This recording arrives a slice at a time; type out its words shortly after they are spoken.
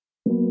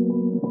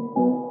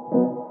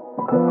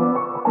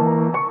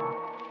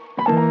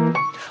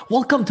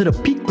Welcome to the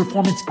Peak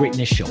Performance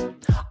Greatness Show.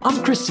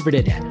 I'm Christopher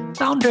Dedian,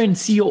 founder and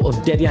CEO of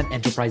Dedian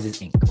Enterprises,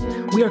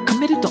 Inc. We are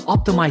committed to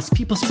optimize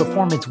people's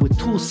performance with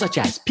tools such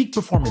as peak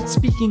performance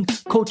speaking,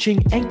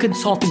 coaching, and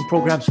consulting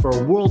programs for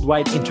a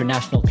worldwide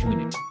international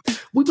community.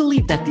 We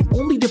believe that the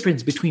only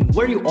difference between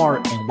where you are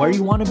and where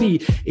you want to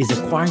be is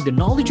acquiring the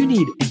knowledge you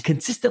need and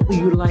consistently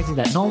utilizing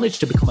that knowledge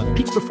to become a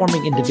peak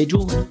performing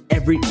individual in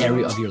every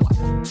area of your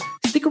life.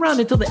 Stick around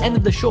until the end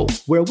of the show,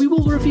 where we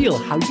will reveal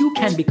how you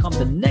can become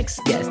the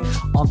next guest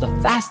on the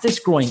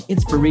fastest growing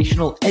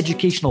inspirational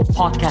educational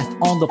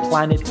podcast on the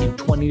planet in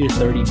 20 to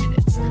 30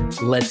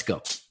 minutes. Let's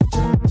go.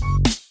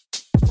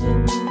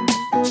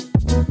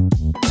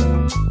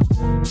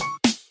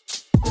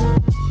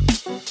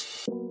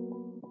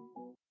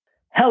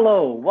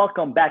 Hello,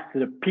 welcome back to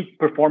the Peak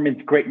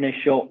Performance Greatness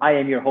Show. I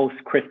am your host,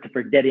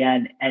 Christopher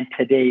Dedian, and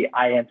today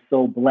I am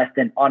so blessed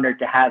and honored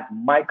to have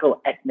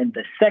Michael Eakman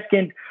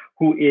II,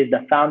 who is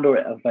the founder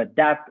of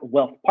Adapt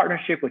Wealth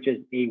Partnership, which is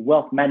a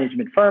wealth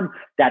management firm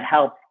that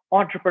helps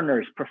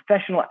entrepreneurs,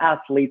 professional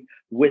athletes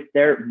with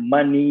their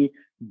money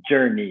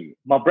journey.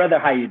 My brother,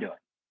 how you doing?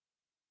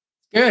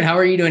 Good. How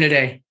are you doing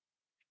today?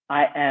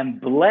 I am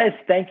blessed.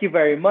 Thank you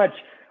very much.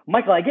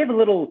 Michael, I gave a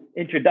little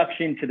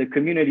introduction to the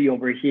community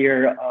over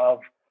here of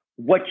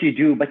what you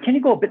do, but can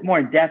you go a bit more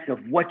in depth of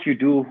what you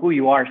do, who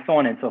you are, so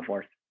on and so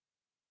forth?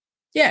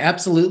 Yeah,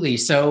 absolutely.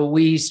 So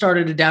we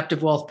started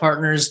Adaptive Wealth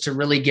Partners to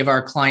really give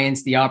our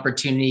clients the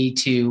opportunity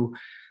to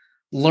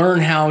learn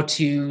how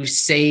to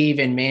save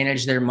and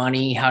manage their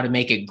money, how to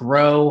make it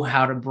grow,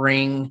 how to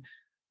bring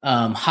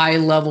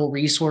high-level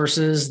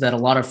resources that a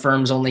lot of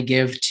firms only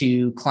give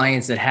to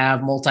clients that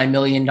have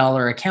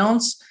multi-million-dollar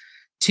accounts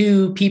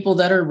to people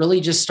that are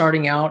really just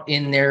starting out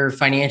in their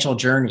financial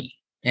journey.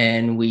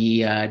 And we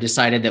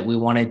decided that we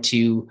wanted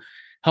to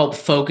help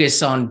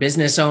focus on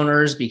business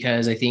owners,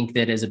 because I think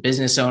that as a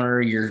business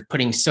owner, you're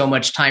putting so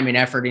much time and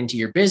effort into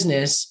your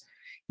business,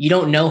 you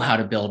don't know how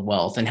to build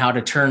wealth and how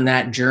to turn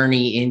that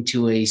journey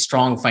into a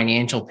strong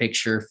financial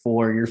picture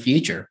for your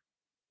future.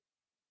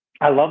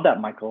 I love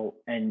that, Michael.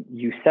 And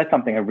you said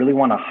something I really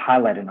want to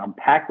highlight and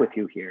unpack with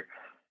you here.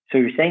 So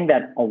you're saying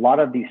that a lot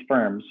of these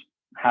firms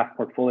have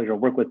portfolios or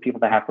work with people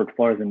that have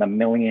portfolios in the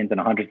millions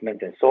and hundreds of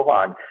millions and so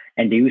on,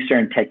 and they use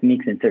certain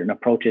techniques and certain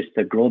approaches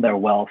to grow their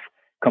wealth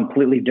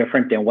completely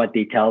different than what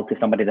they tell to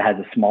somebody that has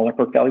a smaller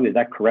portfolio. Is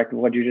that correct?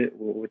 What you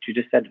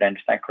just said? Did I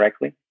understand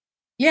correctly?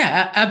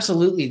 Yeah,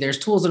 absolutely. There's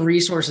tools and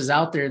resources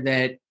out there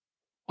that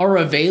are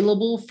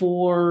available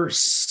for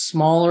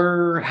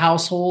smaller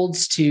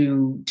households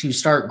to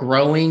start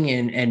growing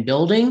and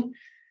building.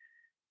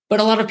 But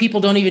a lot of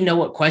people don't even know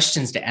what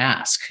questions to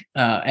ask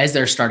as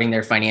they're starting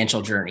their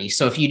financial journey.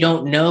 So if you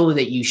don't know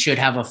that you should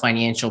have a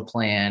financial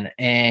plan,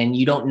 and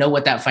you don't know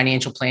what that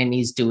financial plan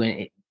needs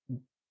to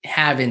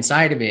have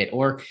inside of it,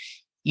 or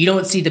you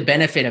don't see the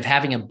benefit of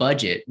having a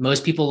budget.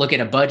 Most people look at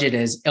a budget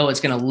as, oh, it's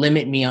going to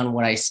limit me on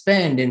what I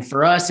spend. And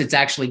for us, it's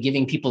actually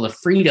giving people the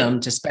freedom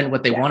to spend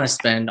what they want to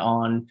spend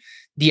on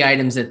the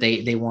items that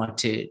they want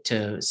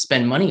to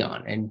spend money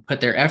on and put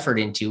their effort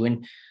into.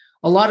 And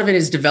a lot of it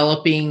is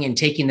developing and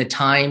taking the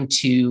time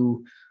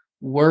to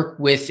work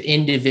with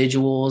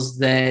individuals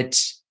that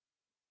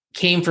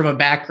came from a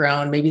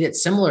background maybe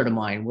that's similar to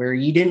mine, where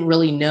you didn't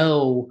really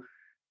know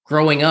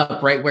growing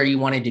up right where you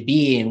wanted to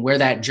be and where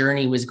that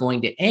journey was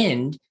going to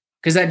end,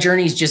 because that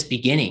journey is just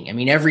beginning. I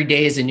mean, every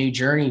day is a new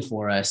journey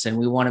for us, and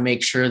we want to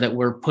make sure that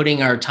we're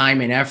putting our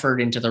time and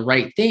effort into the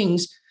right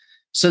things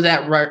so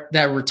that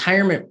that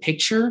retirement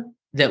picture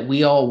that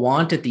we all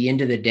want at the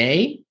end of the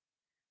day,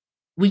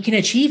 we can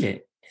achieve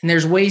it. And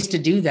there's ways to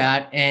do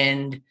that.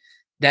 And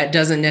that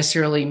doesn't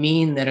necessarily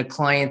mean that a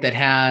client that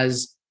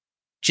has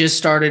just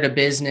started a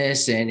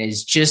business and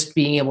is just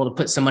being able to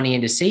put some money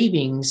into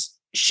savings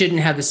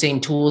shouldn't have the same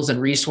tools and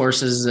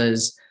resources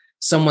as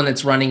someone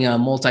that's running a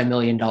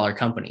multi-million-dollar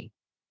company.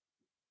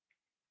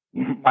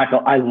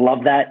 Michael, I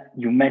love that.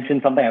 You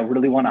mentioned something I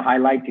really want to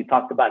highlight. You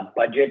talked about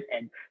budget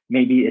and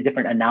maybe a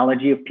different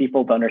analogy of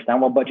people to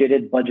understand what budget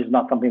is. Budget is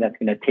not something that's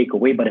going to take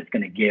away, but it's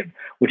going to give,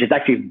 which is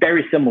actually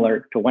very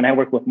similar to when I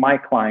work with my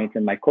clients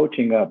in my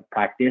coaching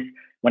practice.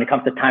 When it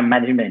comes to time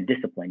management and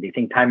discipline, they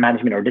think time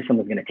management or discipline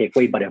is going to take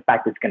away, but in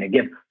fact, it's going to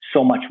give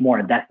so much more.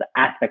 And that's the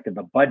aspect of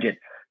the budget.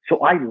 So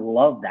I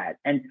love that.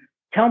 And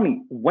tell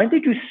me, when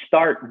did you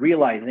start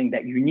realizing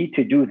that you need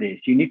to do this?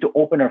 You need to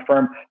open a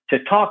firm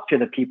to talk to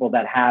the people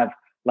that have,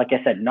 like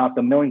I said, not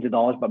the millions of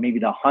dollars, but maybe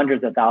the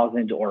hundreds of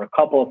thousands or a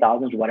couple of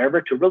thousands,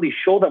 whatever, to really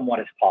show them what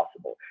is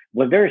possible.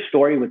 Was there a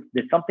story?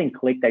 Did something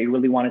click that you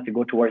really wanted to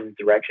go towards this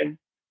direction?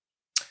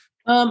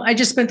 I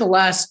just spent the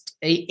last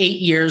 8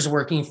 years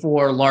working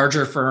for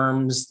larger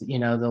firms,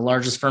 the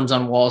largest firms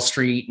on Wall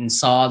Street, and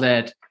saw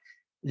that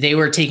they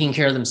were taking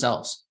care of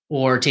themselves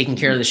or taking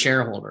care of the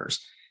shareholders.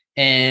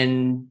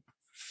 And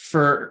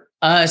for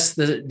us,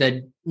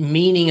 the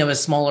meaning of a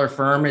smaller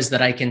firm is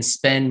that I can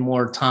spend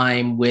more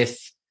time with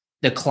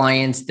the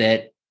clients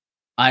that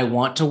I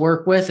want to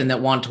work with and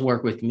that want to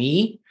work with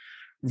me,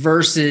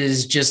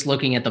 versus just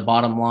looking at the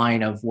bottom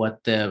line of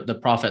what the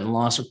profit and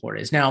loss report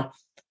is. Now,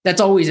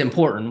 that's always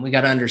important. We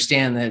got to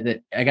understand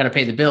that I got to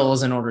pay the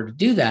bills in order to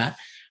do that.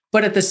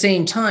 But at the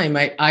same time,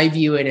 I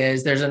view it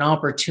as there's an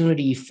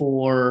opportunity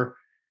for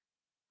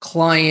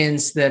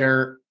clients that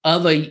are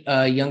of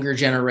a younger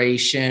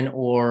generation,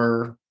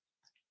 or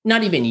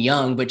not even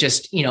young, but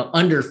just,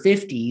 under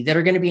 50, that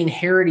are going to be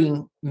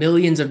inheriting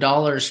millions of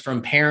dollars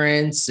from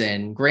parents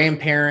and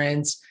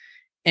grandparents.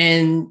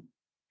 And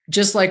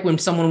just like when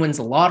someone wins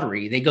the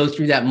lottery, they go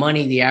through that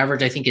money. The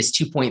average, I think, is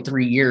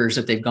 2.3 years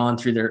that they've gone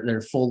through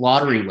their full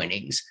lottery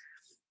winnings.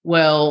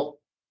 Well,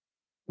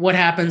 what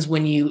happens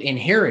when you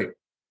inherit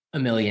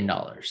 $1 million?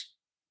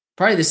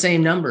 Probably the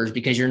same numbers,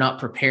 because you're not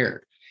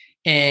prepared.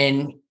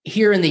 And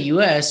here in the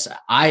US,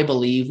 I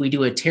believe we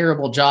do a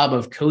terrible job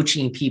of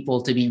coaching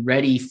people to be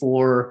ready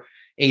for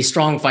a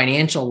strong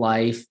financial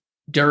life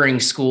during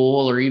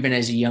school or even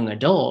as a young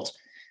adult.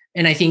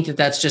 And I think that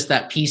that's just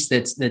that piece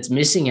that's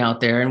missing out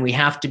there. And we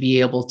have to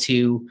be able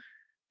to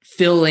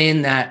fill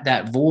in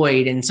that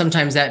void. And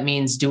sometimes that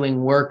means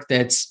doing work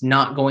that's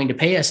not going to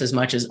pay us as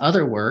much as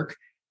other work,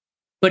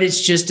 but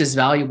it's just as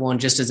valuable and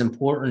just as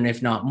important,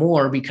 if not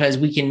more, because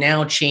we can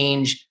now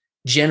change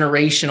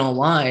generational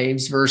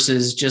lives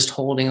versus just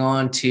holding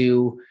on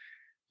to,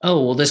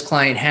 oh, well, this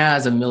client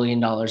has $1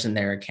 million in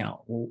their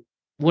account. Well,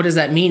 what does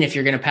that mean if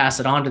you're going to pass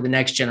it on to the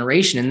next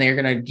generation and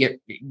they're going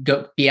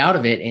to be out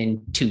of it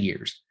in 2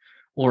 years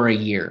or a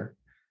year?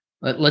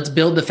 Let's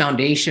build the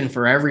foundation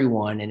for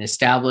everyone and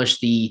establish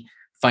the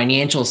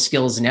financial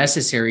skills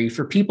necessary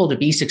for people to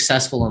be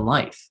successful in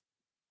life.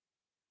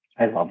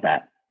 I love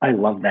that. I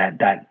love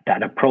that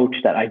approach,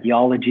 that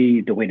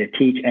ideology, the way to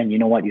teach. And you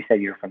know what? You said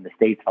you're from the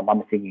States. If I'm not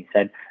mistaken, you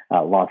said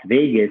Las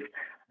Vegas.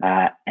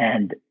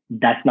 And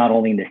that's not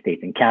only in the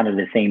States. In Canada,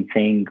 the same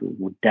thing.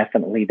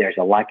 Definitely, there's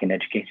a lack in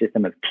education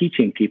system of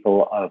teaching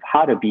people of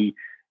how to be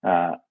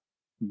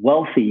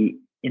wealthy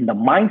in the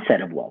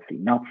mindset of wealthy,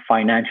 not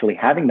financially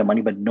having the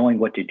money, but knowing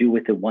what to do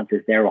with it once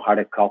it's there, or how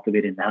to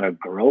cultivate it and how to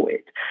grow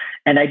it.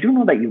 And I do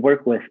know that you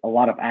work with a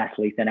lot of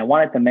athletes. And I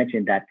wanted to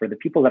mention that for the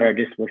people that are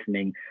just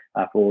listening,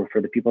 for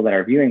the people that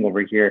are viewing over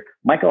here,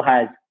 Michael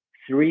has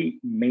 3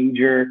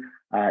 major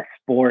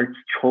sports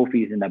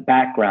trophies in the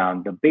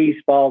background: the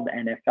baseball, the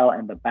NFL,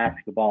 and the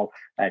basketball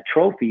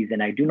trophies.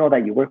 And I do know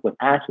that you work with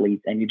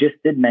athletes, and you just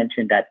did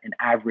mention that an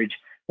average,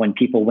 when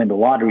people win the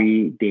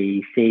lottery,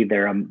 they save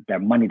their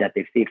money that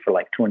they've saved for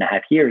like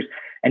 2.5 years.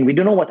 And we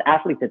do know with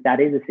athletes that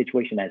is a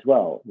situation as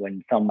well.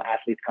 When some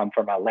athletes come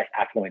from a less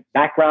affluent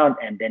background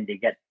and then they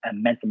get an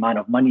immense amount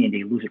of money and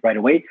they lose it right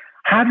away.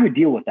 How do you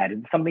deal with that? Is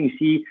it something you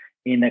see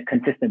in a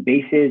consistent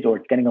basis, or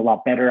it's getting a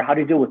lot better? How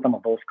do you deal with some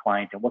of those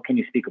clients, and what can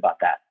you speak about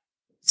that?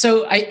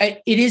 So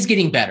it is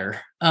getting better,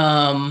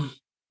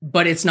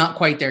 but it's not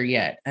quite there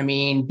yet. I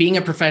mean, being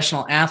a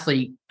professional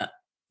athlete,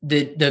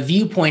 the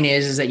viewpoint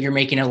is that you're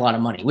making a lot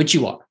of money, which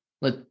you are.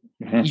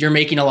 You're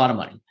making a lot of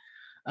money.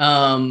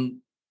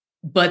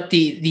 But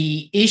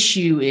the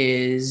issue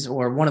is,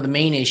 or one of the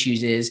main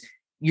issues is,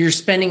 you're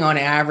spending on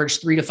average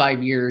 3 to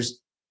 5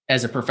 years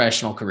as a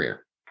professional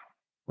career,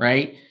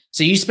 right?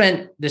 So you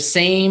spent the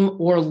same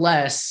or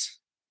less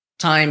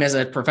time as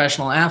a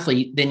professional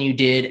athlete than you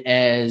did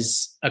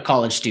as a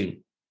college student,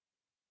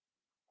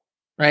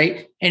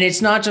 right? And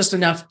it's not just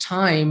enough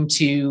time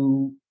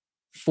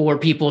for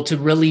people to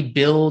really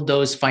build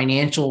those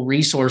financial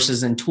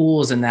resources and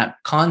tools and that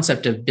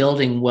concept of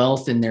building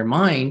wealth in their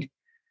mind,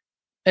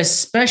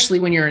 especially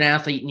when you're an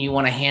athlete and you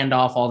want to hand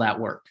off all that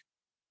work,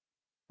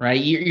 right?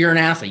 You're an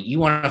athlete. You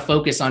want to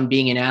focus on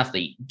being an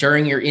athlete.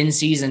 During your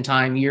in-season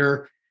time,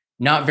 you're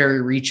not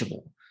very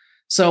reachable.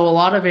 So a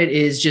lot of it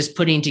is just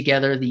putting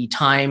together the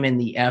time and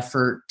the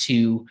effort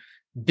to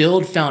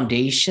build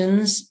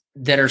foundations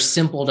that are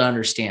simple to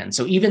understand.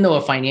 So even though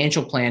a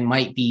financial plan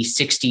might be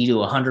 60 to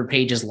 100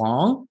 pages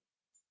long,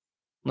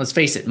 let's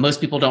face it,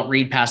 most people don't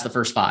read past the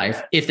first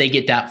 5 if they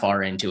get that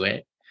far into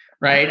it,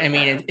 right? I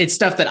mean, it's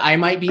stuff that I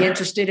might be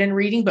interested in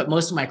reading, but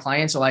most of my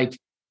clients are like,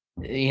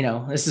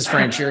 this is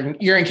French.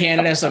 You're in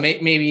Canada, so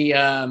maybe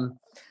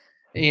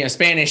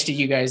Spanish to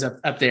you guys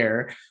up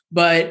there.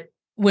 But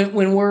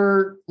when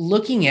we're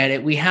looking at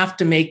it, we have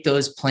to make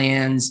those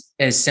plans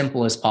as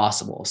simple as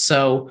possible.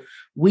 So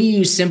we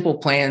use simple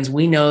plans.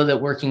 We know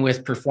that working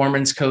with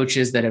performance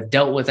coaches that have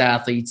dealt with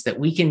athletes, that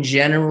we can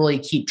generally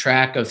keep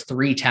track of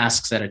 3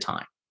 tasks at a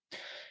time.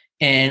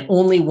 And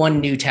only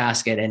 1 new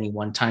task at any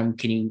one time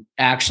can you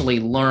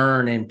actually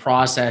learn and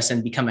process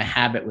and become a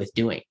habit with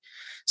doing.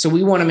 So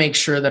we want to make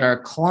sure that our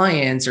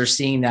clients are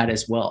seeing that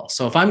as well.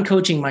 So if I'm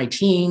coaching my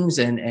teams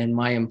and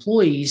my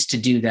employees to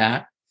do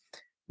that,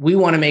 we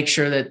want to make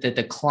sure that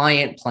the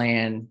client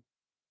plan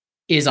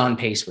is on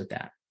pace with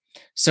that.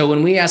 So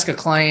when we ask a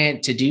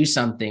client to do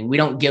something, we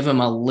don't give them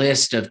a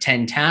list of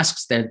 10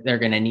 tasks that they're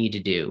going to need to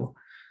do.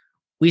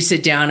 We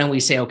sit down and we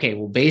say, okay,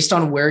 well, based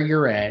on where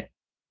you're at,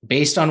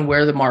 based on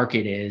where the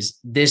market is,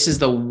 this is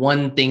the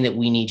one thing that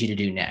we need you to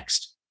do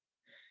next.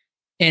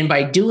 And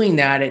by doing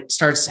that, it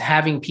starts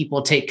having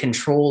people take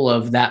control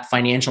of that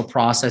financial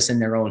process in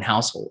their own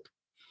household.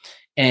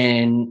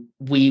 And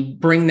we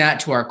bring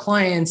that to our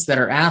clients that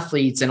are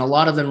athletes, and a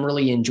lot of them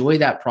really enjoy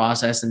that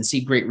process and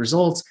see great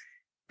results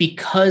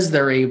because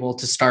they're able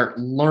to start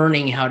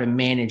learning how to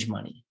manage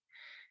money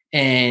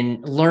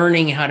and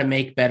learning how to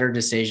make better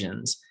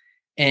decisions.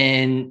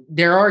 And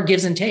there are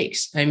gives and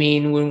takes. I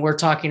mean, when we're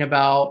talking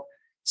about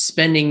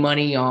spending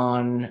money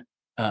on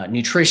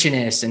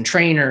nutritionists and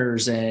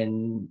trainers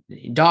and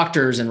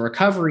doctors and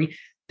recovery,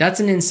 that's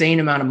an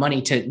insane amount of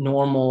money to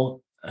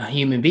normal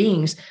human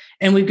beings.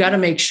 And we've got to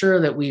make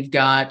sure that we've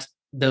got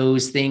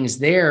those things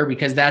there,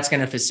 because that's going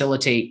to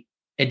facilitate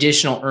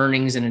additional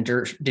earnings and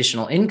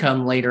additional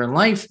income later in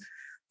life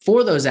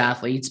for those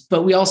athletes.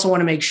 But we also want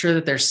to make sure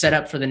that they're set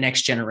up for the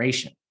next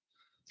generation,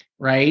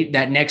 right?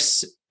 That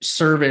next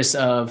service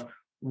of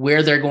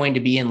where they're going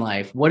to be in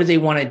life. What do they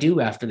want to do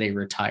after they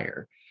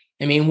retire?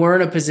 I mean, we're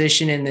in a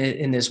position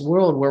in this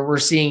world where we're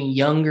seeing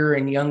younger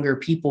and younger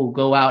people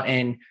go out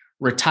and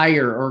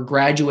retire or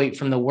graduate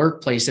from the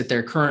workplace that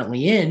they're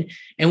currently in.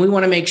 And we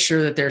want to make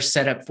sure that they're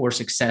set up for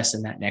success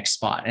in that next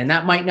spot. And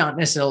that might not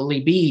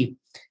necessarily be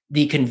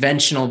the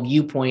conventional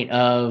viewpoint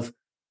of,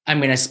 I'm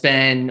going to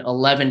spend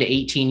 11 to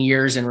 18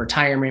 years in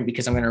retirement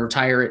because I'm going to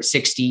retire at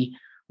 60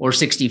 or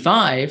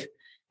 65.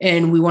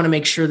 And we want to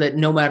make sure that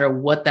no matter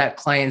what that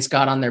client's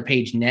got on their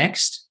page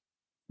next,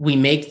 we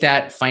make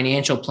that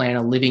financial plan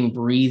a living,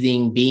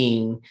 breathing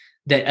being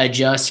that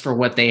adjusts for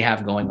what they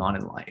have going on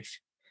in life.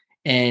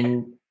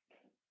 And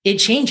it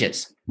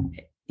changes.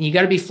 You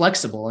got to be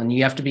flexible, and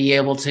you have to be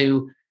able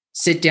to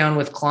sit down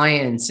with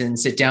clients and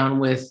sit down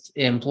with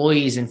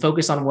employees and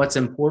focus on what's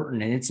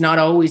important. And it's not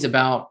always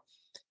about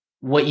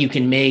what you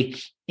can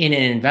make in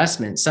an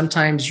investment.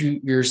 Sometimes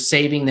you're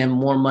saving them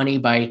more money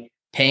by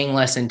paying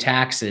less in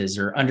taxes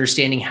or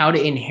understanding how to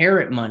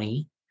inherit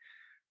money,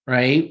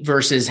 right?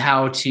 Versus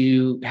how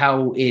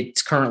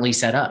it's currently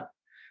set up,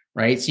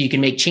 right? So you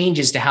can make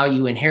changes to how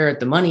you inherit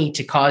the money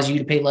to cause you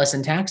to pay less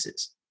in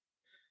taxes.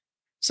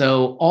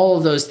 So all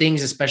of those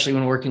things, especially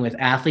when working with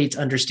athletes,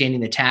 understanding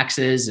the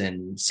taxes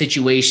and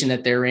situation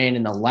that they're in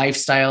and the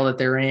lifestyle that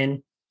they're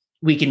in,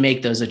 we can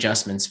make those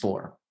adjustments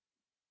for.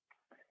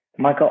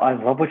 Michael,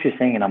 I love what you're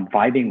saying, and I'm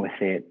vibing with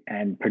it.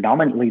 And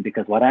predominantly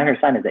because what I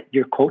understand is that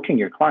you're coaching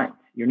your clients.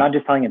 You're not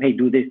just telling them, hey,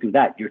 do this, do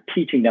that. You're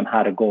teaching them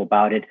how to go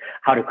about it,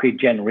 how to create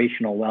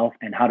generational wealth,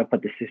 and how to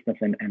put the systems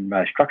and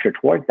structure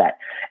towards that.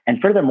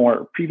 And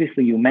furthermore,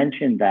 previously you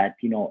mentioned that,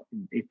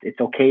 it's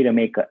okay to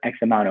make X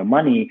amount of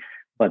money,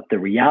 but the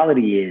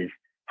reality is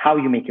how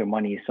you make your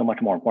money is so much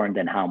more important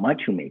than how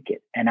much you make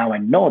it. And now I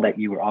know that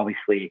you were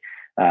obviously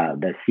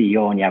the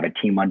CEO and you have a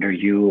team under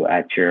you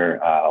at your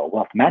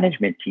wealth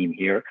management team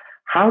here.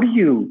 How do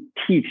you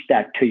teach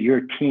that to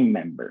your team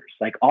members?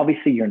 Like,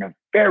 obviously you're in a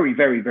very,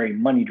 very, very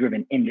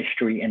money-driven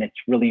industry, and it's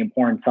really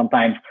important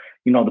sometimes,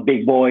 the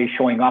big boys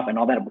showing off and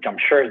all that, which I'm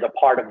sure is a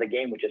part of the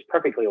game, which is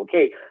perfectly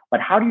okay. But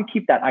how do you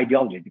keep that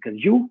ideology? Because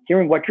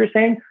hearing what you're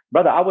saying,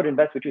 brother, I would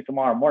invest with you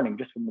tomorrow morning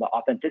just from the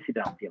authenticity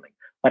that I'm feeling.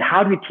 But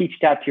how do you teach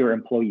that to your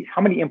employees?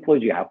 How many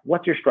employees do you have?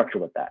 What's your structure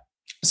with that?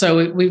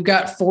 So we've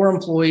got 4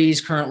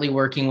 employees currently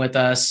working with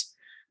us.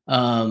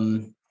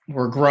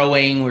 We're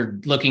growing. We're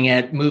looking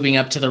at moving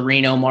up to the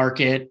Reno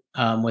market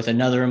with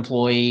another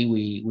employee.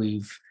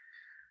 We've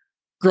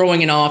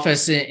growing an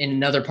office in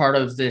another part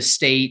of the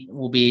state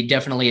will be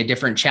definitely a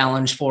different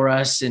challenge for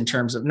us in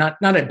terms of not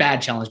a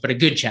bad challenge, but a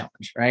good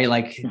challenge, right?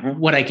 Like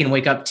what I can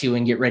wake up to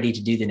and get ready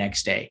to do the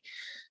next day.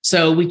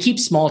 So we keep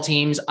small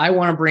teams. I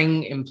want to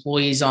bring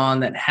employees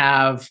on that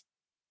have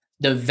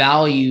the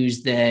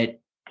values that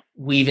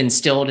we've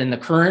instilled in the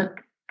current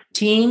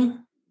team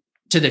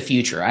to the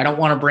future. I don't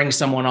want to bring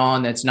someone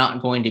on that's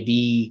not going to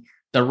be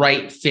the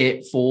right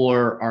fit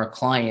for our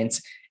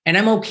clients. And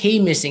I'm okay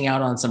missing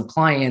out on some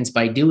clients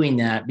by doing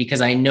that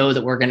because I know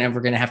that we're going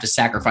to have to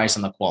sacrifice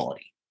on the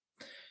quality.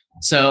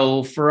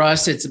 So for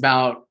us, it's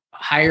about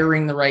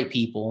hiring the right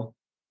people.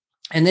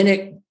 And then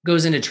it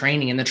goes into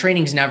training, and the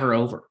training's never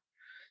over.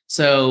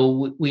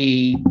 So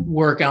we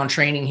work on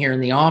training here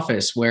in the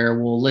office where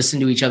we'll listen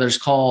to each other's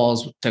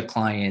calls to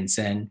clients,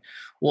 and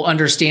we'll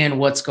understand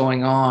what's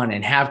going on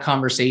and have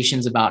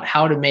conversations about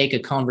how to make a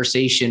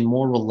conversation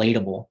more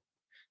relatable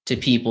to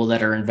people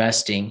that are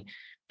investing.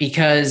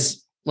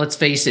 Because let's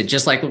face it,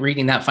 just like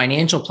reading that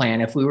financial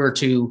plan, if we were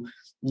to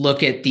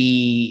look at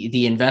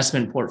the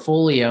investment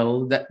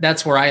portfolio,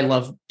 that's where I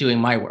love doing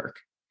my work.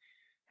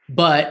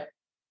 But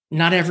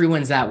not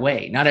everyone's that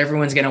way. Not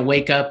everyone's going to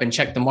wake up and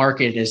check the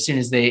market as soon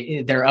as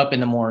they're up in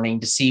the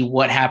morning to see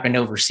what happened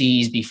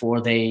overseas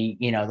before the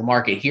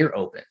market here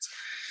opens.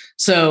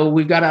 So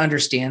we've got to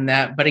understand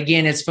that. But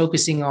again, it's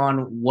focusing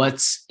on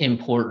what's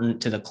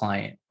important to the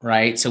client,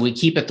 right? So we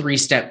keep a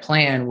 3-step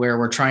plan where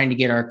we're trying to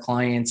get our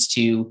clients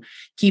to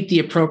keep the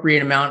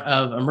appropriate amount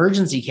of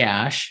emergency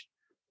cash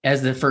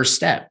as the first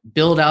step.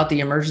 Build out the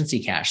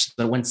emergency cash so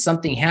that when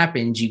something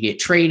happens, you get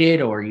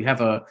traded or you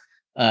have a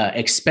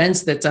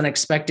expense that's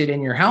unexpected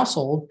in your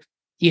household,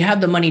 you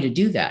have the money to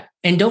do that.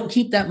 And don't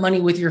keep that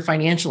money with your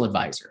financial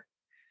advisor.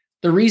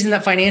 The reason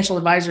that financial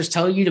advisors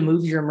tell you to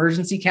move your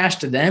emergency cash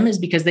to them is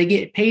because they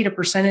get paid a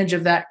percentage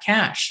of that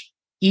cash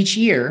each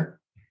year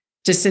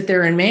to sit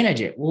there and manage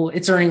it. Well,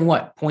 it's earning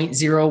what,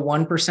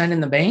 0.01%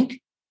 in the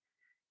bank?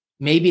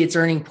 Maybe it's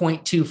earning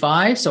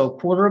 0.25, so a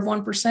quarter of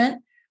 1%,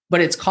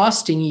 but it's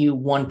costing you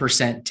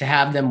 1% to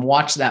have them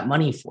watch that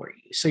money for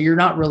you. So you're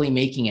not really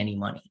making any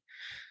money.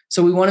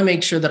 So we want to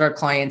make sure that our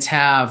clients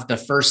have the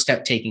first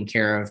step taken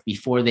care of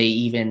before they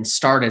even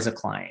start as a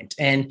client.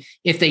 And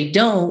if they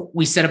don't,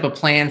 we set up a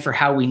plan for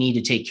how we need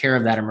to take care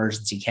of that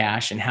emergency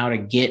cash and how to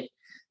get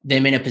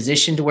them in a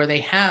position to where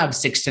they have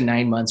 6 to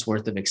 9 months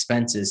worth of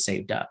expenses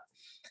saved up.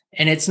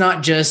 And it's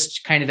not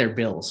just kind of their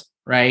bills,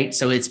 right?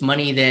 So it's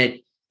money that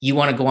you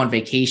want to go on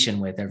vacation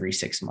with every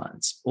 6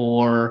 months,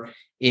 or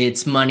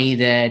it's money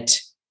that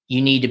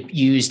you need to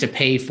use to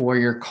pay for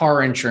your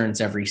car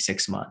insurance every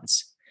 6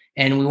 months.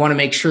 And we want to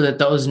make sure that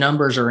those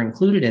numbers are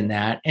included in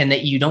that and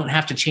that you don't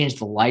have to change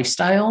the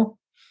lifestyle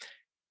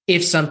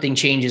if something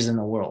changes in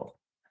the world.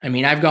 I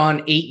mean, I've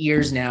gone 8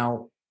 years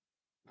now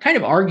kind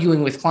of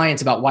arguing with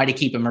clients about why to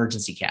keep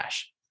emergency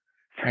cash,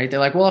 right? They're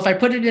like, well, if I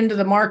put it into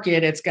the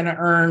market, it's going to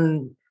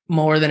earn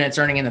more than it's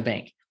earning in the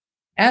bank.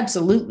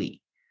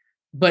 Absolutely.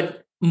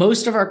 But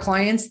most of our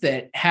clients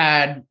that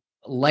had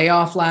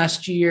layoff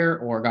last year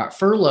or got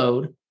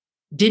furloughed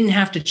didn't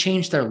have to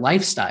change their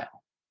lifestyle.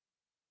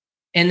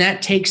 And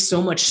that takes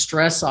so much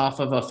stress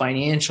off of a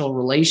financial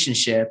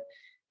relationship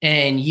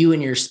and you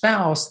and your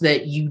spouse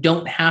that you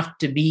don't have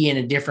to be in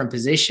a different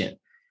position.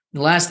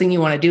 The last thing you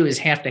want to do is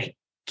have to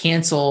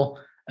cancel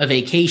a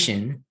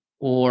vacation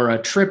or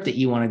a trip that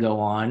you want to go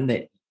on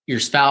that your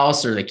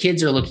spouse or the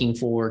kids are looking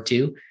forward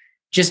to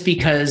just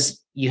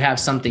because you have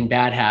something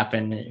bad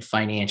happen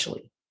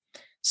financially.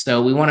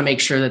 So we want to make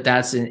sure that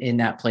that's in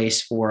that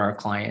place for our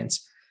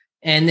clients.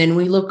 And then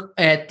we look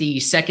at the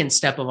second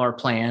step of our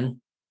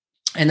plan,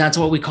 and that's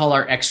what we call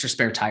our extra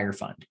spare tire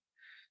fund.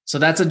 So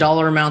that's a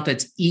dollar amount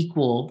that's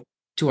equal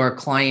to our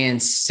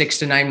clients' 6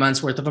 to 9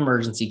 months worth of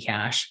emergency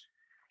cash,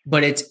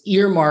 but it's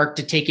earmarked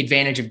to take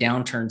advantage of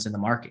downturns in the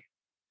market,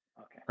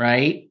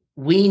 right?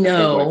 We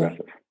know,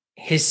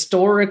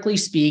 historically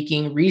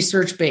speaking,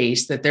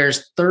 research-based, that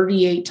there's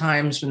 38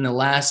 times in the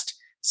last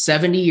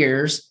 70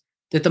 years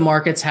that the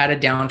market's had a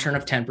downturn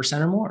of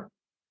 10% or more.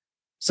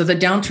 So the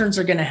downturns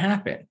are going to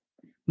happen.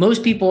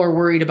 Most people are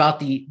worried about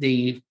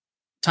the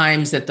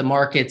times that the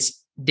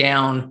market's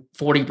down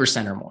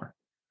 40% or more.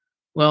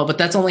 Well, but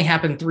that's only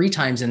happened 3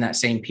 times in that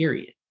same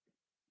period.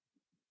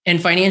 And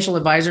financial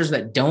advisors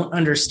that don't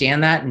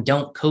understand that and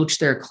don't coach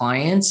their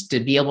clients to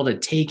be able to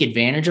take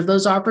advantage of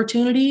those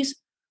opportunities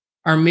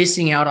are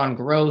missing out on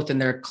growth,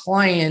 and their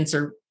clients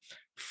are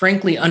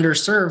frankly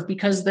underserved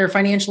because their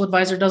financial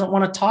advisor doesn't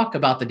want to talk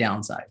about the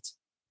downsides,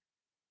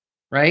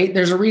 right?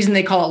 There's a reason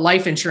they call it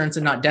life insurance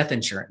and not death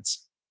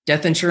insurance.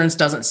 Death insurance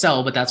doesn't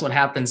sell, but that's what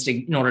happens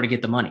in order to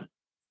get the money.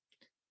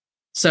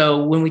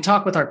 So when we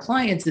talk with our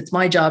clients, it's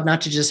my job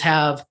not to just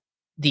have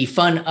the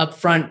fun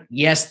upfront,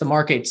 yes, the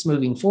market's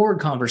moving forward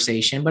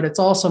conversation, but it's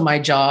also my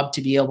job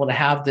to be able to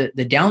have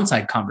the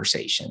downside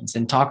conversations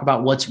and talk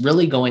about what's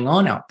really going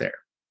on out there.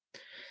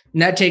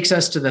 And that takes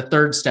us to the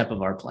third step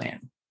of our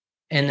plan.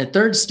 And the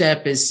third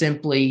step is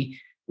simply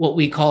what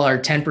we call our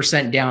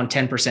 10% down,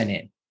 10%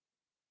 in.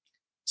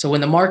 So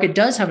when the market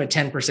does have a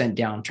 10%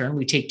 downturn,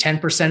 we take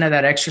 10% of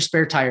that extra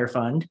spare tire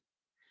fund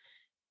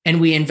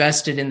and we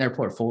invest it in their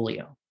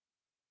portfolio.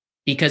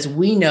 Because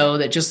we know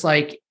that just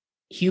like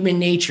human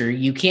nature,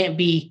 you can't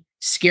be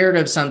scared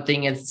of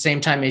something at the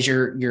same time as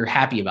you're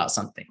happy about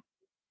something.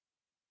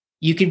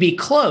 You can be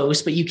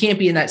close, but you can't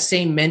be in that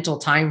same mental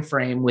time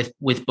frame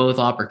with both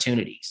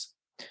opportunities.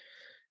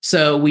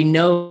 So we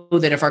know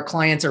that if our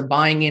clients are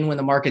buying in when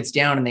the market's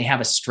down and they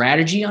have a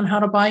strategy on how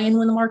to buy in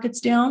when the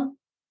market's down,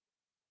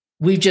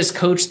 we've just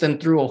coached them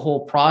through a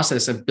whole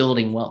process of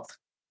building wealth.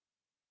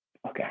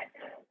 Okay.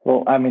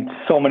 Well, I mean,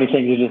 so many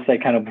things you just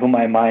said kind of blew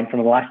my mind.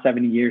 From the last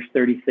 70 years,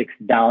 36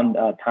 down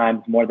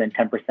times, more than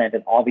 10%.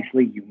 And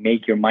obviously, you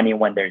make your money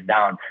when they're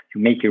down.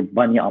 You make your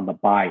money on the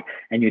buy.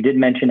 And you did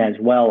mention as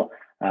well,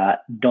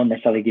 don't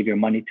necessarily give your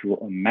money to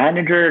a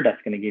manager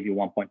that's going to give you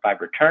 1.5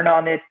 return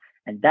on it.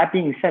 And that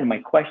being said, my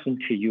question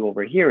to you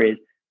over here is,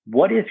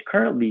 what is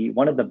currently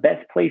one of the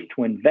best places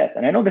to invest?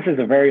 And I know this is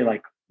a very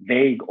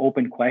vague,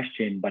 open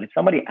question, but if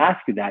somebody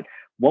asks you that,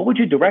 what would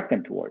you direct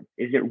them towards?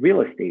 Is it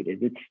real estate?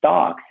 Is it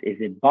stocks? Is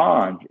it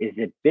bonds? Is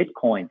it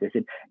Bitcoins? Is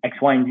it X,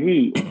 Y, and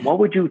Z? What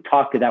would you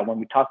talk to that when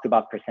we talked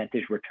about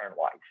percentage return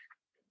wise?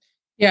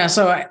 Yeah,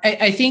 so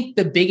I think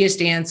the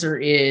biggest answer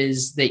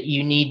is that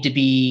you need to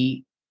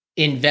be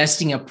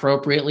investing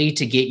appropriately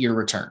to get your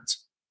returns.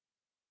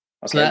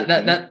 Okay,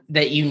 so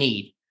that you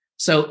need.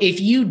 So if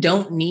you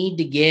don't need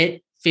to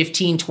get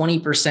 15,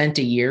 20%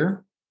 a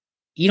year,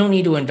 you don't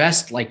need to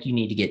invest like you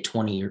need to get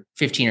 20 or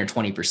 15 or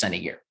 20% a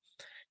year.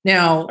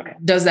 Now,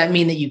 does that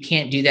mean that you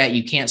can't do that?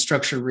 You can't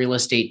structure real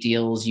estate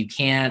deals. You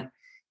can't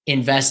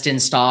invest in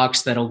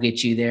stocks that'll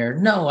get you there.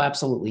 No,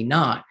 absolutely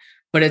not.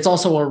 But it's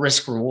also a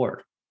risk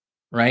reward,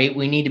 right?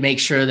 We need to make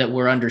sure that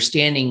we're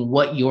understanding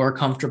what you're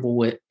comfortable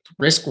with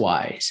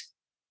risk-wise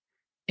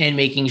and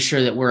making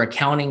sure that we're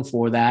accounting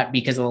for that,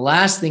 because the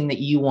last thing that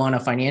you want a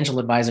financial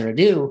advisor to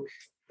do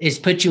is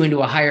put you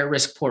into a higher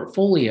risk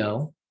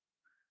portfolio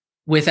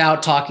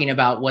without talking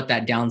about what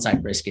that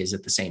downside risk is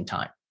at the same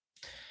time.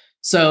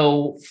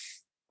 So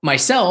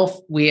myself,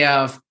 we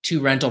have 2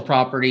 rental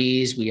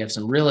properties. We have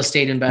some real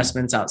estate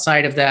investments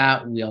outside of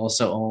that. We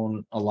also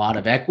own a lot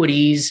of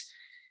equities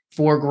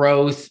for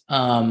growth.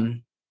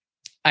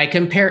 I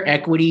compare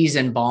equities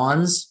and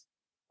bonds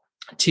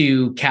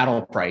to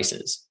cattle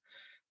prices.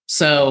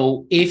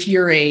 So if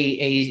you're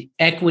a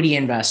equity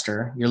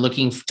investor, you're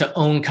looking to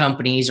own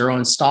companies or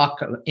own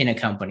stock in a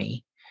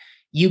company,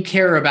 you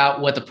care about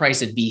what the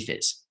price of beef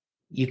is.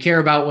 You care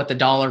about what the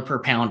dollar per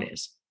pound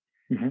is.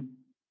 Mm-hmm.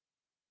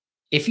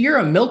 If you're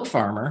a milk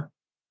farmer,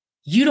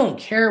 you don't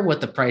care what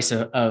the price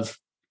of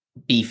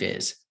beef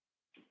is.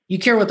 You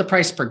care what the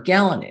price per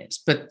gallon is,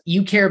 but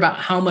you care about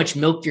how much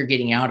milk you're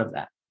getting out of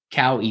that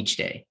cow each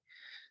day.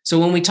 So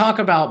when we talk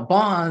about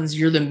bonds,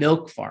 you're the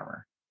milk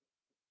farmer.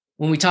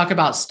 When we talk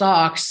about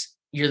stocks,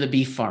 you're the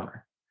beef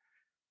farmer.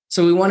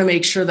 So we want to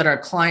make sure that our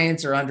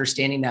clients are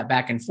understanding that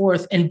back and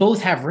forth, and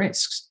both have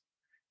risks.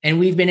 And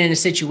we've been in a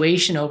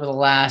situation over the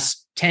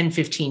last 10,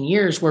 15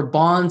 years where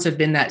bonds have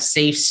been that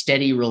safe,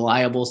 steady,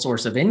 reliable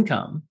source of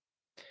income.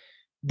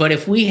 But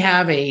if we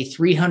have a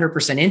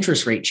 300%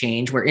 interest rate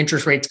change where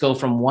interest rates go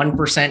from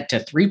 1% to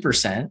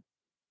 3%,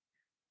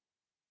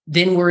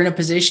 then we're in a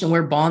position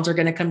where bonds are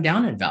going to come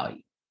down in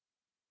value.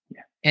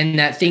 Yeah. And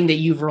that thing that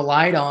you've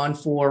relied on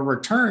for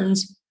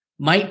returns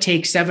might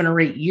take 7 or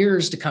 8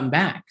 years to come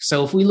back.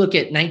 So if we look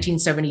at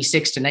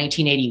 1976 to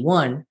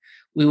 1981,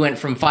 we went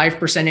from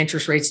 5%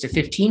 interest rates to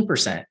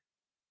 15%.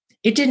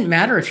 It didn't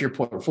matter if your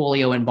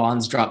portfolio in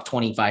bonds dropped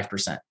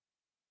 25%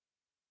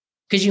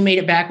 because you made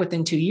it back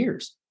within 2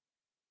 years.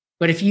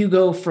 But if you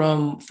go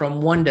from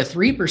 1 to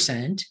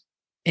 3%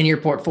 and your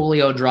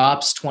portfolio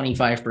drops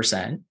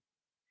 25%,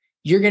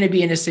 you're going to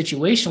be in a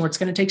situation where it's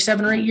going to take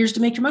 7 or 8 years to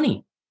make your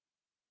money.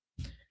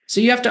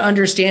 So you have to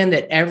understand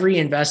that every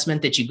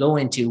investment that you go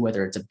into,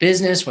 whether it's a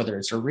business, whether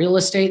it's a real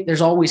estate,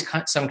 there's always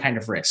some kind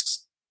of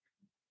risks.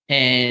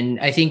 And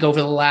I think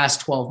over the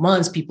last 12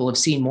 months, people have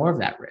seen more of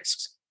that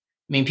risks.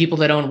 I mean, people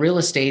that own real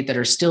estate that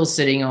are still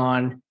sitting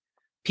on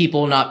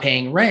people not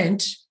paying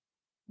rent,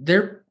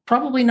 they're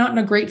probably not in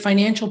a great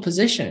financial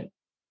position,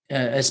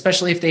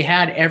 especially if they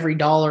had every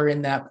dollar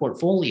in that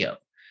portfolio.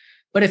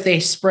 But if they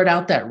spread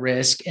out that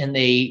risk and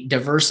they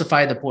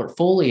diversify the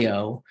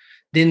portfolio,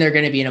 then they're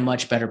going to be in a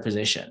much better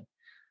position.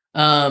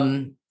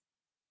 For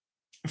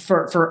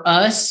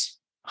us,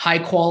 high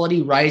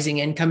quality rising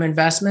income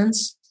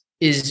investments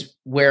is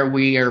where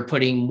we are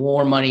putting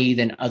more money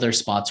than other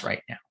spots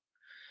right now.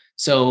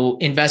 So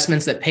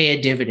investments that pay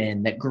a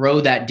dividend, that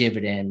grow that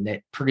dividend,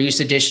 that produce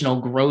additional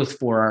growth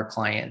for our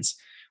clients.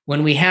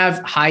 When we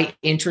have high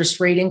interest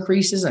rate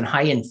increases and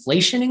high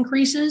inflation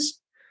increases,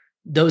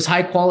 those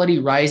high quality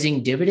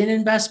rising dividend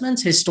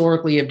investments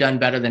historically have done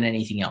better than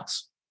anything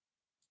else.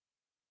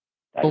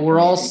 But we're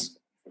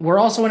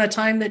also in a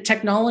time that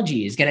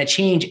technology is going to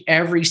change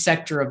every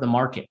sector of the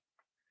market.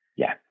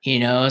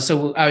 Yeah.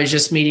 So I was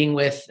just meeting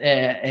with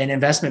an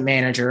investment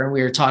manager and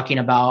we were talking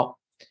about,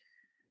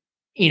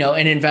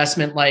 an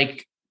investment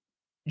like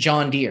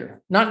John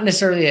Deere, not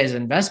necessarily as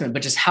an investment,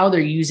 but just how they're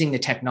using the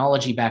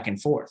technology back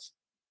and forth.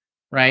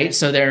 Right.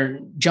 So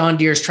John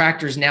Deere's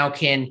tractors now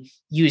can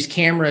use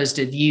cameras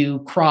to view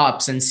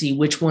crops and see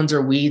which ones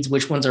are weeds,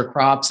 which ones are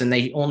crops. And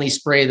they only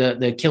spray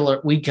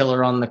the weed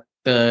killer on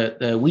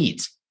the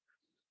weeds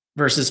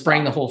versus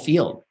spraying the whole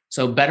field.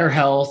 So better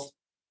health,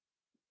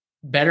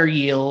 better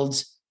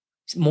yields,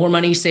 more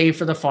money saved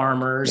for the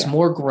farmers,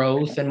 more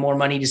growth, and more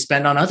money to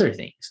spend on other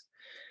things.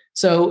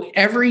 So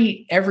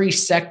every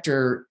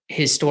sector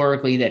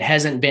historically that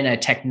hasn't been a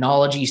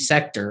technology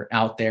sector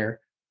out there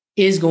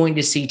is going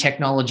to see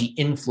technology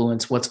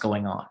influence what's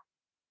going on.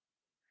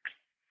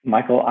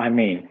 Michael, I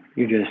mean,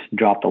 you just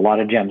dropped a lot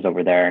of gems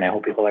over there, and I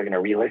hope people are going to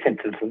re-listen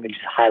to this. Let me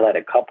just highlight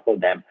a couple of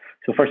them.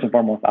 So first and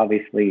foremost,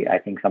 obviously, I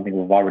think something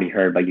we've already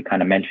heard, but you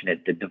kind of mentioned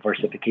it, the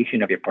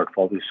diversification of your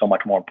portfolio is so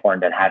much more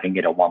important than having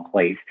it in one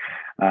place.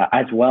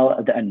 As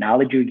well, the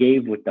analogy you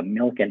gave with the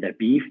milk and the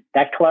beef,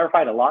 that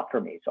clarified a lot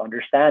for me. So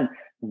understand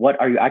what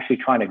are you actually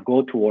trying to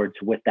go towards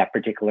with that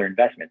particular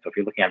investment. So if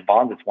you're looking at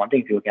bonds, it's one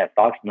thing. If you're looking at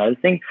stocks, another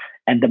thing.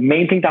 And the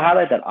main thing to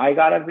highlight that I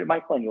got out of it,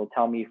 Michael, and you'll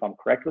tell me if I'm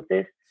correct with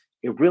this,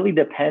 it really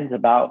depends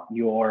about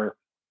your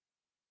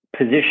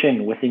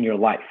position within your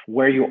life,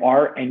 where you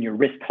are and your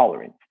risk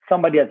tolerance.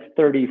 Somebody that's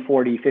 30,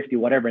 40, 50,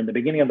 whatever, in the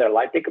beginning of their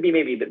life, they could be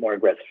maybe a bit more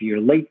aggressive. Your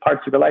late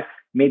parts of your life,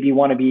 maybe you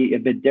want to be a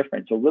bit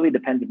different. So it really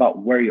depends about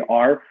where you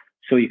are.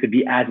 So you could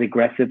be as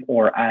aggressive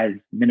or as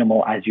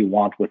minimal as you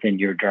want within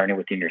your journey,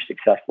 within your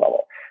success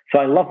level. So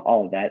I love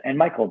all of that. And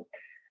Michael,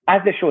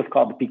 as this show is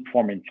called the Peak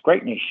Performance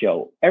Greatness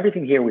Show,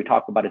 everything here we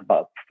talk about is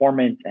about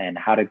performance and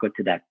how to go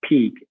to that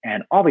peak.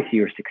 And obviously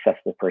you're a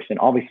successful person.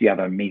 Obviously you have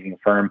an amazing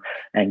firm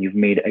and you've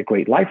made a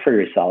great life for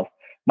yourself.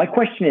 My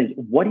question is,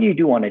 what do you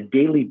do on a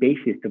daily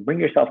basis to bring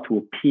yourself to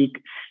a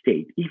peak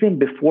state? Even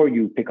before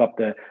you pick up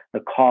the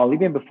call,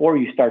 even before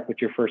you start with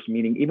your first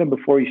meeting, even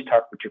before you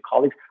start with your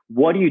colleagues,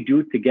 what do you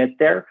do to get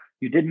there?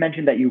 You did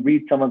mention that you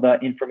read some of the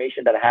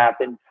information that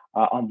happened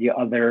on the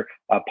other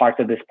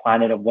parts of this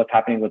planet of what's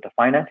happening with the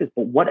finances,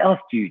 but what else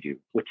do you do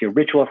with your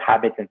rituals,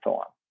 habits, and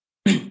so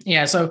on?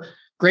 Yeah, so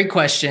great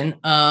question.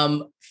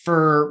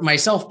 for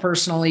myself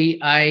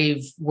personally,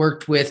 I've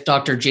worked with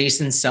Dr.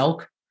 Jason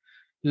Selk,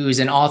 who's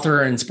an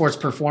author and sports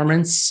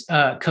performance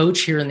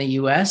coach here in the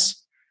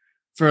US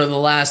for the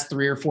last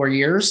 3 or 4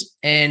 years.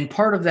 And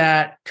part of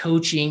that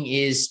coaching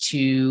is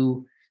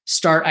to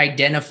start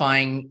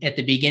identifying at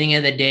the beginning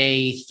of the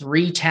day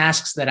 3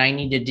 tasks that I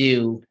need to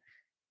do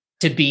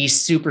to be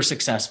super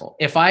successful.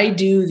 If I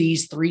do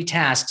these 3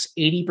 tasks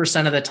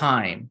 80% of the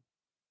time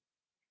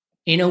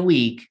in a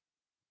week,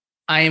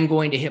 I am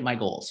going to hit my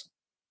goals.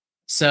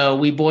 So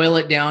we boil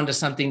it down to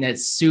something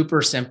that's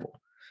super simple.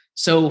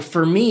 So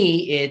for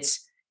me,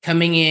 it's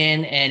coming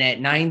in and at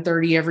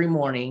 9:30 every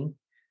morning,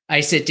 I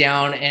sit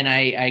down and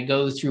I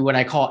go through what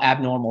I call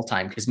abnormal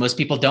time, because most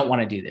people don't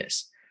want to do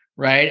this,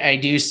 right? I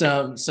do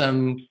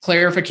some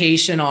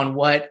clarification on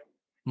what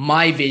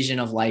my vision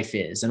of life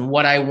is and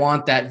what I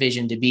want that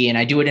vision to be. And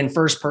I do it in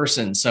first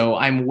person. So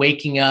I'm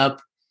waking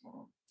up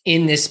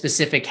in this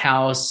specific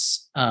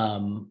house,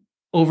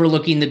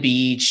 overlooking the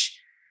beach.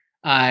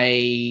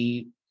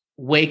 I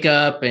wake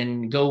up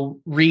and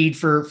go read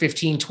for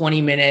 15,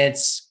 20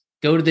 minutes,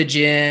 go to the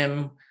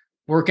gym,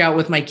 work out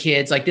with my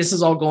kids. Like, this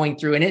is all going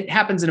through, and it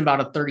happens in about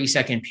a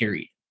 30-second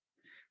period,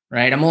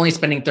 right? I'm only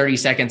spending 30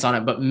 seconds on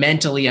it, but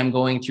mentally I'm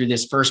going through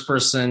this first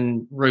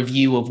person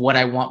review of what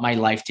I want my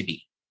life to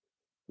be,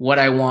 what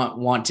I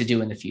want to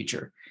do in the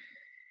future.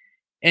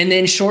 And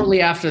then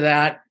shortly after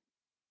that,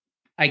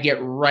 I get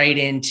right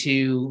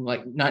into,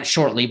 like, not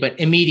shortly, but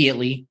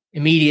immediately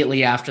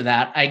after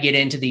that, I get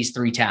into these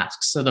 3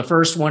 tasks. So the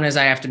first one is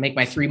I have to make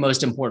my 3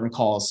 most important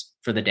calls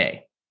for the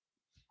day.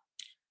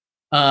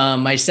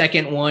 My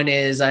second one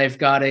is I've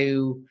got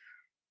to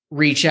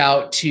reach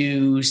out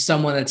to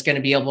someone that's going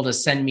to be able to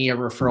send me a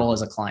referral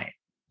as a client.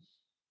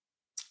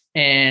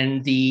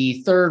 And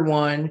the third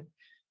one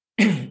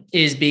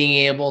is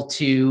being able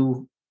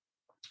to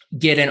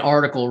get an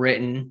article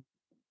written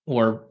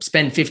or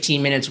spend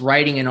 15 minutes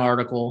writing an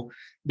article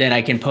that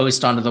I can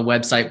post onto the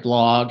website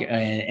blog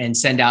and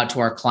send out to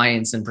our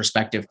clients and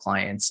prospective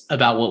clients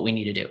about what we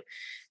need to do.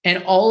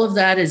 And all of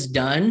that is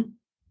done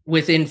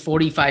within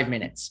 45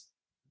 minutes.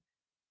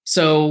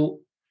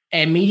 So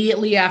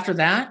immediately after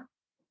that,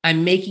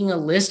 I'm making a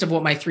list of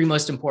what my 3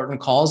 most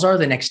important calls are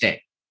the next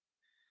day.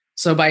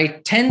 So by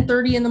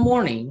 10:30 in the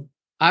morning,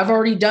 I've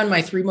already done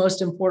my 3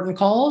 most important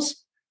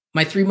calls,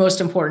 my 3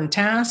 most important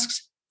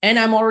tasks, and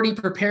I'm already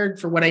prepared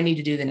for what I need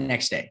to do the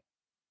next day.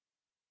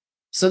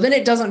 So then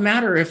it doesn't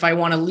matter if I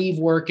want to leave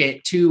work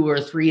at 2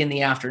 or 3 in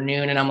the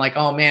afternoon and I'm like,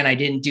 oh man, I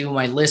didn't do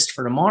my list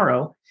for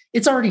tomorrow.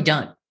 It's already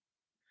done.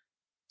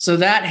 So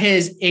that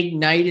has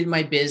ignited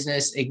my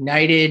business,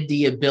 ignited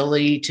the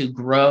ability to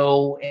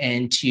grow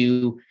and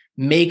to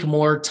make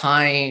more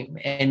time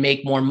and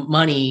make more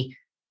money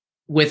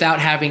without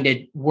having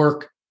to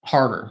work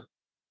harder.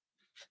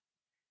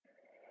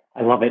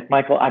 I love it,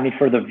 Michael. I mean,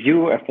 for the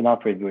viewer, for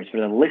not for the viewers,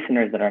 for the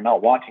listeners that are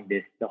not watching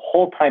this, the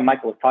whole time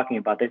Michael was talking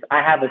about this,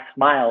 I have a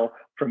smile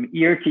from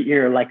ear to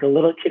ear like a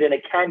little kid in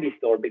a candy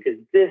store, because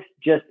this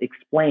just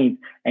explains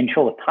and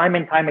shows time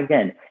and time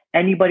again,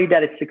 anybody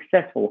that is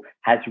successful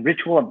has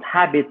ritual and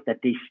habits that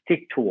they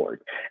stick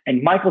towards.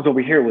 And Michael's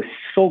over here was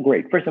so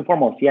great. First and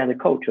foremost, he has a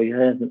coach, so he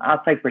has an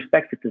outside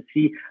perspective to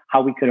see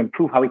how we could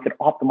improve, how we could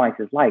optimize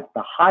his life.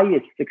 The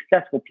highest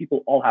successful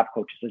people all have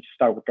coaches. So just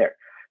start with there.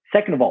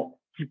 Second of all,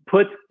 he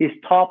puts his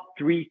top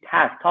 3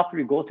 tasks, top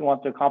 3 goals he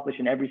wants to accomplish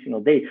in every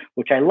single day,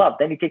 which I love.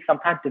 Then he takes some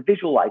time to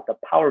visualize. The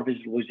power of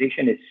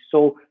visualization is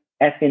so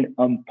effing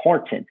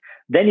important.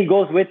 Then he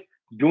goes with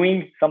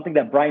doing something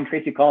that Brian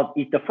Tracy calls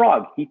eat the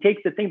frog. He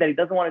takes the thing that he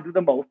doesn't want to do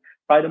the most,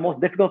 probably the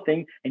most difficult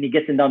thing, and he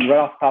gets it done right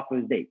off the top of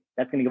his day.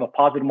 That's going to give a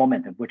positive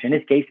momentum, which in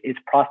this case is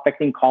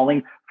prospecting,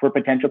 calling for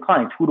potential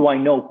clients. Who do I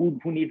know? Who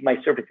needs my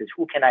services?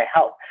 Who can I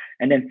help?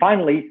 And then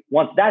finally,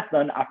 once that's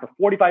done, after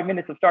 45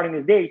 minutes of starting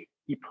his day,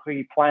 he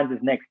plans his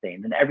next day.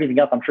 And then everything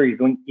else I'm sure he's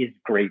doing is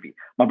gravy.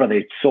 My brother,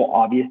 it's so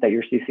obvious that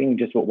you're seeing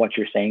just what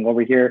you're saying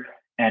over here.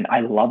 And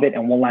I love it.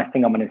 And one last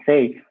thing I'm going to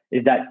say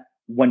is that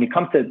when it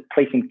comes to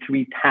placing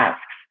 3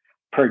 tasks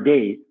per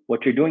day,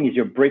 what you're doing is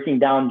you're breaking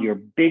down your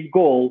big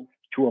goal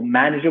to a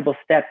manageable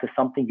step to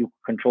something you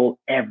control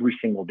every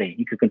single day.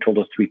 You could control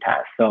those 3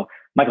 tasks. So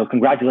Michael,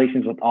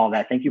 congratulations with all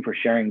that. Thank you for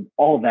sharing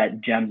all of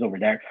that gems over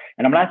there.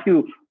 And I'm going to ask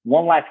you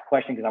one last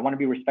question, because I want to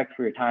be respectful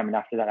for your time. And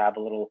after that, I have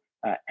a little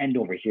end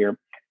over here.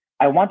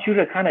 I want you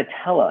to kind of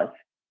tell us,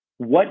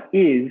 what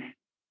is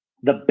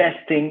the best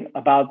thing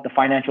about the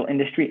financial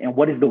industry and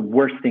what is the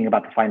worst thing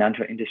about the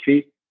financial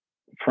industry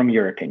from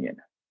your opinion?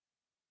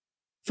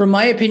 From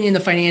my opinion, the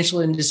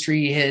financial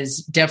industry has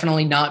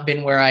definitely not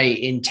been where I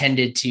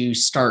intended to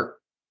start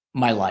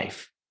my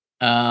life.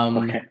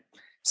 Okay.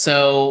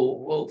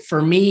 So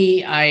for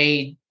me,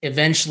 I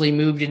eventually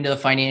moved into the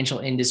financial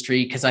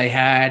industry because I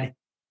had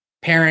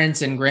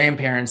parents and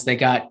grandparents that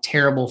got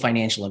terrible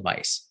financial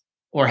advice,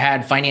 or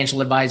had financial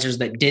advisors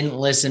that didn't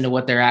listen to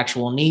what their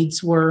actual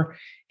needs were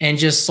and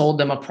just sold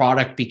them a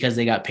product because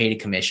they got paid a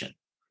commission.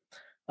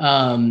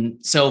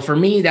 So for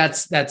me,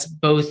 that's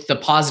both the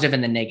positive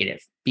and the negative,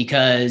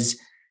 because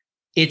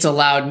it's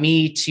allowed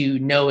me to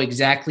know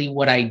exactly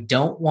what I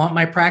don't want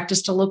my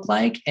practice to look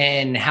like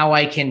and how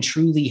I can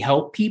truly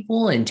help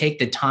people and take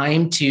the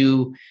time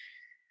to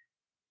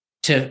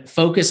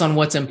focus on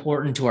what's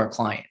important to our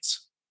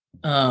clients.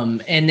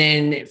 And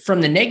then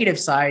from the negative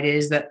side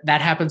is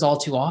that happens all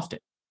too often.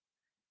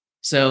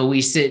 So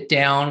we sit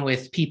down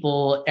with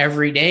people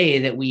every day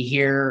that we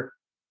hear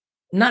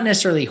not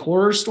necessarily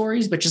horror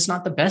stories, but just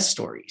not the best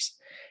stories.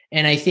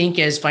 And I think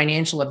as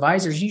financial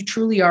advisors, you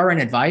truly are an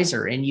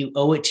advisor and you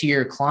owe it to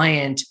your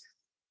client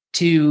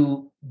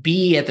to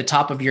be at the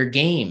top of your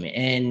game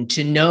and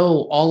to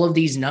know all of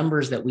these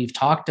numbers that we've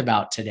talked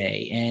about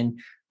today and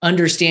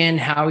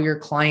understand how your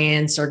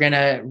clients are going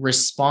to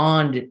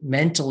respond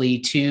mentally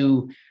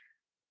to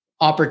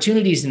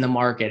opportunities in the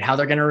market, how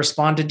they're going to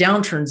respond to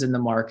downturns in the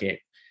market.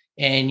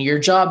 And your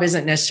job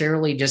isn't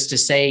necessarily just to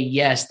say,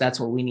 yes,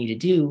 that's what we need to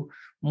do.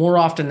 More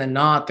often than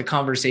not, the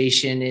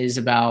conversation is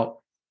about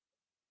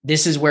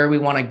this is where we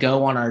want to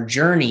go on our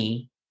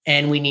journey,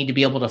 and we need to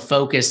be able to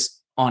focus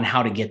on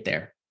how to get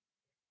there,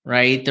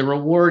 right? The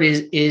reward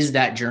is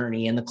that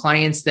journey. And the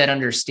clients that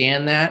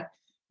understand that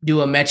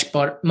do a much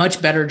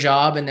better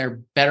job, and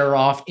they're better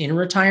off in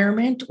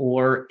retirement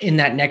or in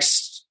that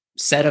next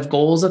set of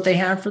goals that they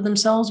have for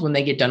themselves when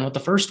they get done with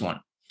the first one.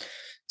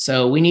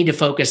 So we need to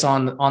focus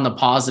on the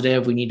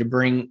positive. We need to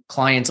bring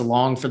clients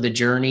along for the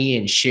journey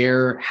and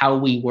share how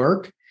we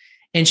work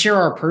and share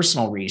our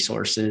personal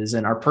resources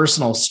and our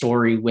personal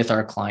story with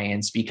our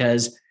clients,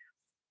 because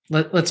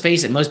let's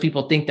face it, most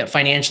people think that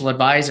financial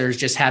advisors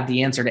just have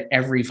the answer to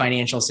every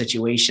financial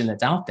situation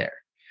that's out there.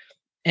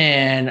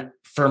 And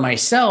for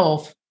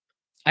myself,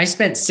 I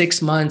spent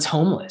 6 months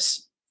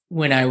homeless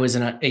when I was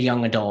a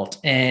young adult.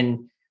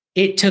 And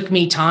it took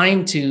me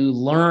time to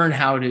learn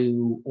how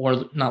to,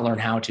 or not learn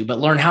how to, but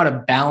learn how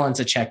to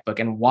balance a checkbook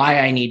and why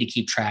I need to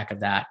keep track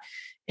of that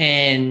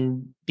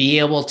and be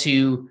able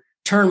to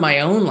turn my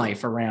own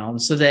life around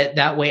so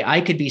that way I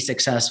could be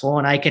successful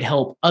and I could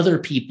help other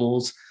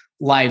people's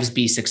lives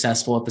be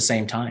successful at the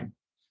same time.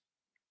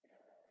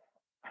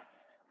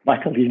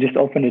 Michael, you just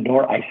opened the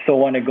door. I so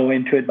want to go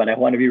into it, but I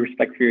want to be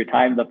respectful for your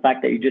time. The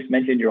fact that you just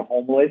mentioned you're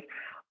homeless,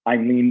 I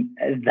mean,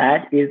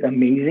 that is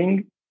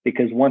amazing,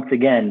 because once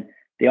again,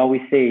 they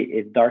always say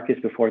it's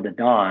darkest before the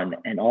dawn,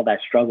 and all that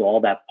struggle,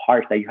 all that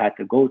parts that you had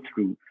to go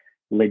through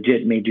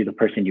legit made you the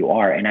person you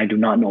are. And I do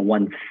not know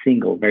one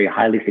single very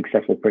highly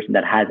successful person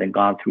that hasn't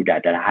gone through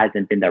that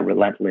hasn't been that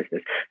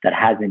relentlessness, that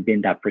hasn't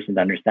been that person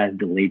that understands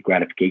delayed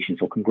gratification.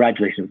 So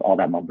congratulations with all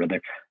that, my brother.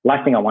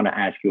 Last thing I want to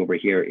ask you over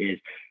here is,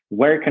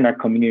 where can our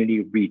community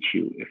reach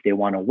you? If they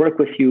want to work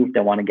with you, if they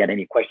want to get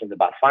any questions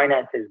about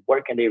finances,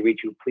 where can they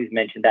reach you? Please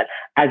mention that.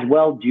 As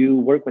well, do you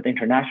work with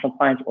international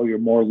clients, or you're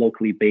more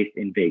locally based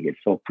in Vegas?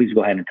 So please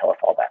go ahead and tell us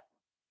all that.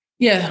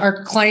 Yeah,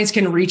 our clients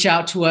can reach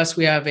out to us.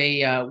 We have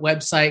a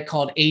website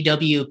called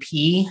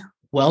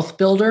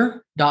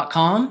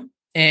awpwealthbuilder.com.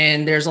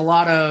 And there's a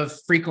lot of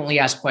frequently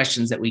asked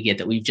questions that we get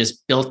that we've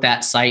just built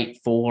that site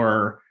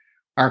for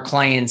our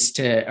clients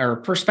or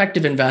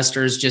prospective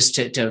investors just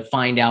to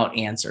find out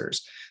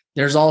answers.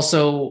 There's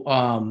also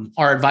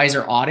our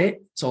advisor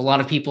audit. So a lot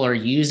of people are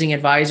using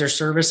advisor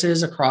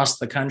services across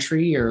the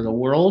country or the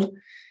world.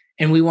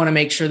 And we want to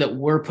make sure that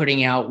we're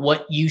putting out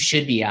what you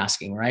should be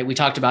asking, right? We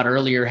talked about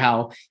earlier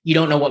how you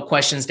don't know what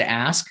questions to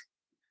ask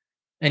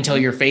until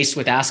you're faced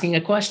with asking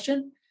a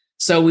question.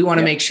 So we want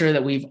to make sure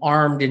that we've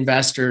armed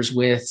investors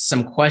with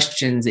some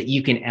questions that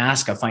you can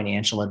ask a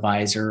financial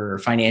advisor or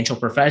financial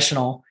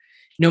professional,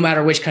 no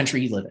matter which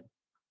country you live in.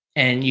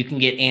 And you can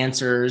get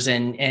answers.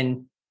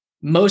 And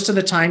most of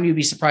the time, you'd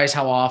be surprised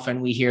how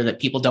often we hear that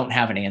people don't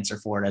have an answer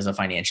for it as a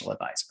financial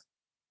advisor.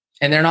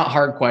 And they're not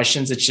hard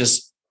questions. It's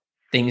just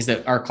things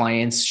that our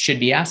clients should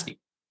be asking.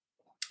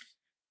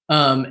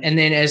 And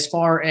then as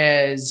far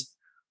as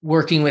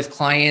working with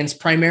clients,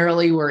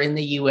 primarily we're in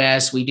the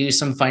US. We do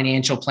some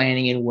financial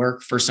planning and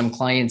work for some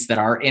clients that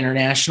are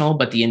international,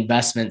 but the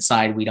investment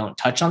side, we don't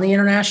touch on the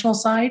international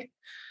side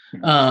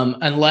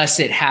unless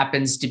it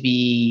happens to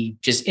be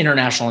just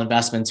international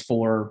investments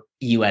for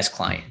US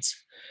clients.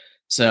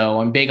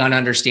 So I'm big on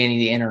understanding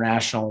the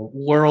international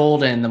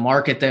world, and the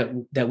market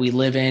that we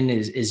live in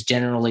is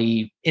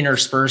generally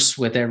interspersed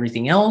with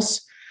everything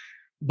else.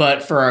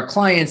 But for our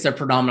clients, they're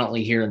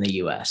predominantly here in the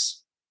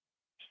US.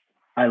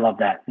 I love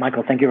that.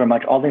 Michael, thank you very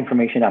much. All the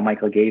information that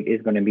Michael gave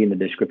is going to be in the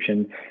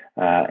description,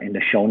 in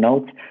the show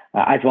notes.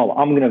 As well,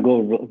 I'm going to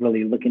go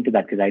really look into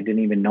that, because I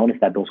didn't even notice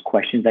that those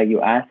questions that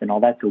you asked and all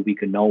that, so we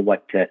could know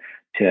what to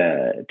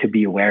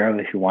be aware of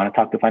if you want to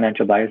talk to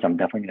financial advisors. I'm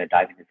definitely going to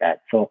dive into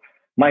that. So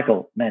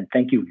Michael, man,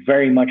 thank you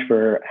very much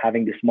for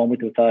having this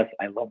moment with us.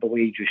 I love the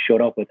way you just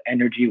showed up with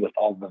energy, with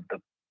all the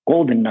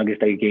golden nuggets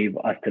that you gave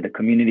us to the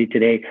community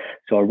today.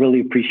 So I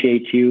really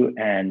appreciate you.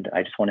 And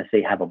I just want to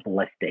say, have a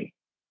blessed day.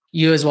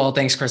 You as well.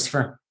 Thanks,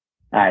 Christopher.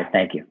 All right.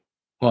 Thank you.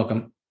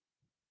 Welcome.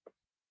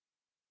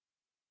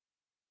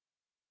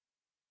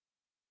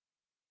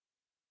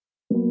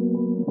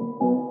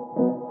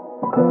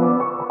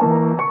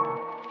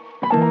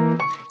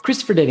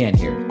 Christopher Dedan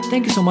here.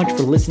 Thank you so much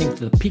for listening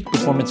to the Peak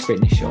Performance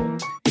Greatness Show.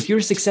 If If you're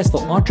a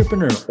successful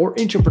entrepreneur or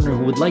intrapreneur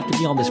who would like to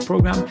be on this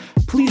program,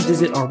 please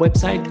visit our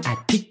website at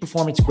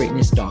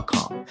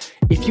peakperformancegreatness.com.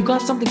 If you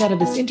got something out of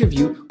this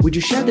interview, would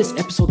you share this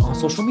episode on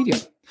social media?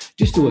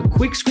 Just do a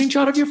quick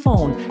screenshot of your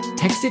phone,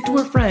 text it to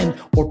a friend,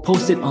 or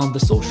post it on the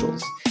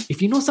socials. If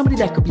you know somebody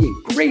that could be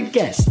a great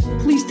guest,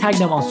 please tag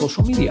them on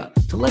social media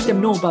to let them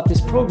know about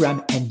this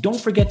program, and don't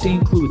forget to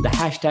include the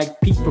hashtag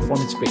Peak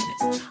Performance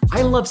Greatness.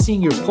 I love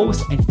seeing your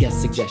posts and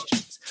guest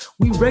suggestions.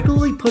 We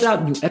regularly put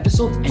out new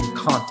episodes and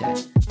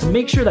content. To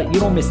make sure that you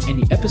don't miss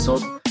any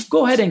episode,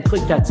 go ahead and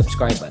click that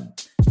subscribe button.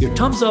 Your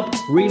thumbs up,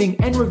 rating,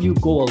 and review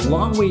go a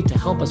long way to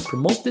help us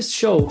promote this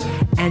show,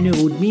 and it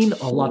would mean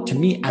a lot to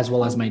me as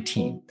well as my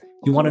team.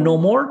 You want to know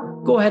more?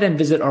 Go ahead and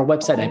visit our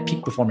website at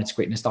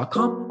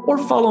peakperformancegreatness.com or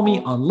follow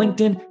me on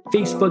LinkedIn,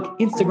 Facebook,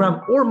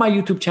 Instagram, or my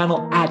YouTube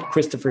channel at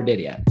Christopher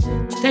Didier.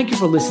 Thank you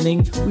for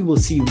listening. We will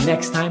see you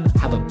next time.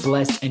 Have a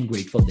blessed and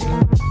grateful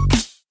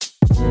day.